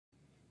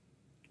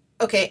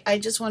Okay, I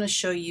just want to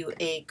show you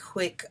a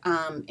quick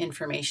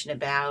information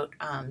about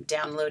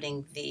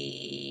downloading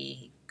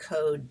the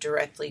code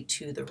directly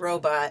to the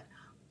robot.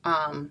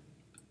 I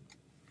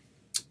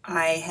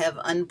have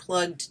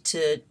unplugged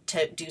to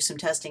do some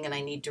testing and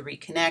I need to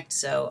reconnect,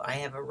 so I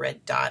have a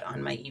red dot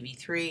on my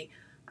EV3.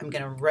 I'm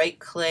going to right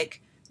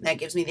click, and that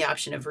gives me the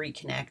option of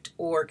reconnect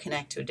or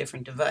connect to a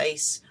different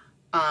device.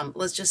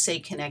 Let's just say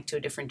connect to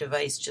a different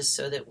device just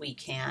so that we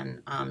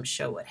can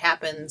show what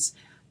happens.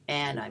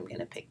 And I'm going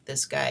to pick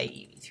this guy,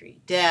 EV3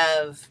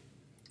 dev,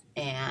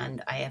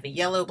 and I have a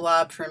yellow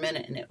blob for a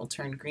minute and it will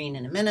turn green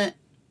in a minute.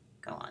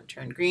 Go on,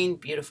 turn green,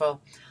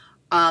 beautiful.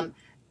 And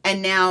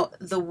now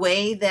the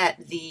way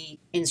that the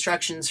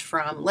instructions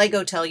from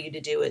Lego tell you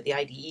to do it, the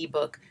IDE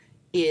book,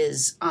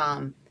 is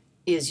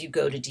you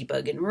go to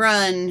debug and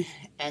run,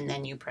 and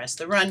then you press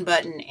the run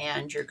button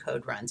and your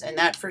code runs. And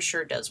that for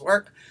sure does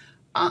work.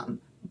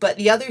 But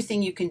the other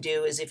thing you can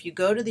do is if you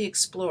go to the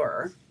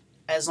Explorer,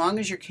 as long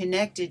as you're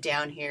connected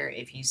down here,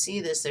 if you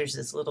see this, there's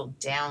this little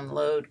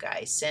download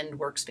guy, send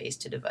workspace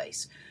to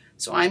device.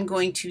 So I'm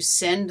going to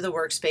send the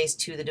workspace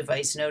to the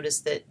device.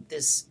 Notice that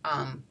this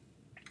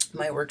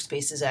my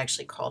workspace is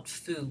actually called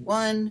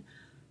Foo1.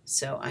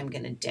 So I'm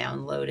going to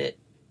download it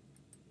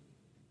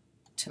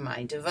to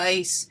my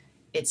device.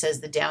 It says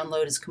the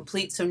download is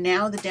complete. So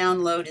now the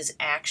download is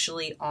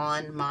actually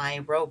on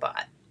my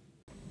robot.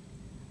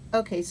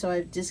 Okay, so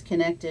I've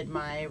disconnected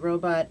my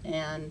robot,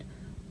 and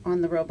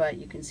on the robot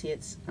you can see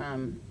it's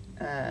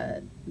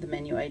the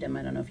menu item.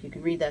 I don't know if you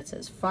can read that. It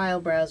says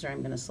File Browser. I'm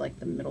going to select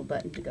the middle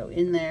button to go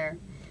in there.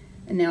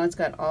 And now it's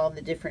got all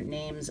the different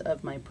names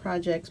of my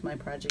projects. My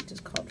project is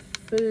called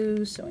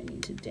Foo, so I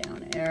need to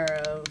down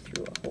arrow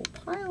through a whole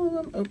pile of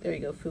them. Oh, there you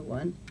go,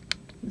 Foo1.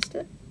 Missed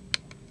it.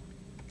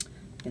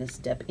 I'm going to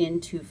step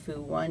into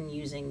Foo1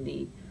 using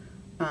the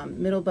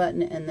middle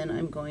button, and then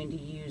I'm going to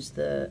use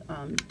the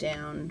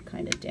down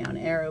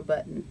arrow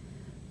button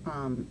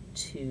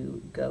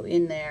to go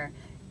in there.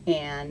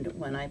 And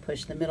when I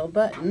push the middle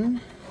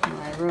button,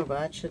 my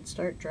robot should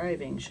start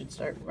driving, should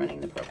start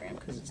running the program,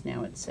 because it's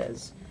now it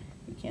says,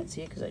 you can't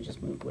see it because I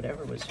just moved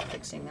whatever was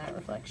fixing that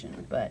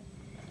reflection, but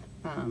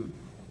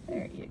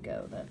there you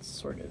go, that's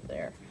sort of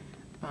there.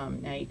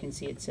 Now you can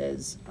see it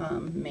says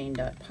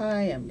main.py.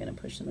 I'm going to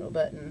push the middle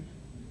button,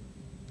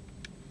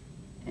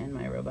 and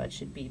my robot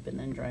should beep and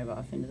then drive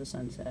off into the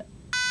sunset.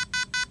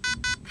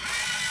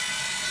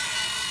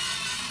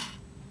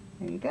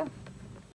 There you go.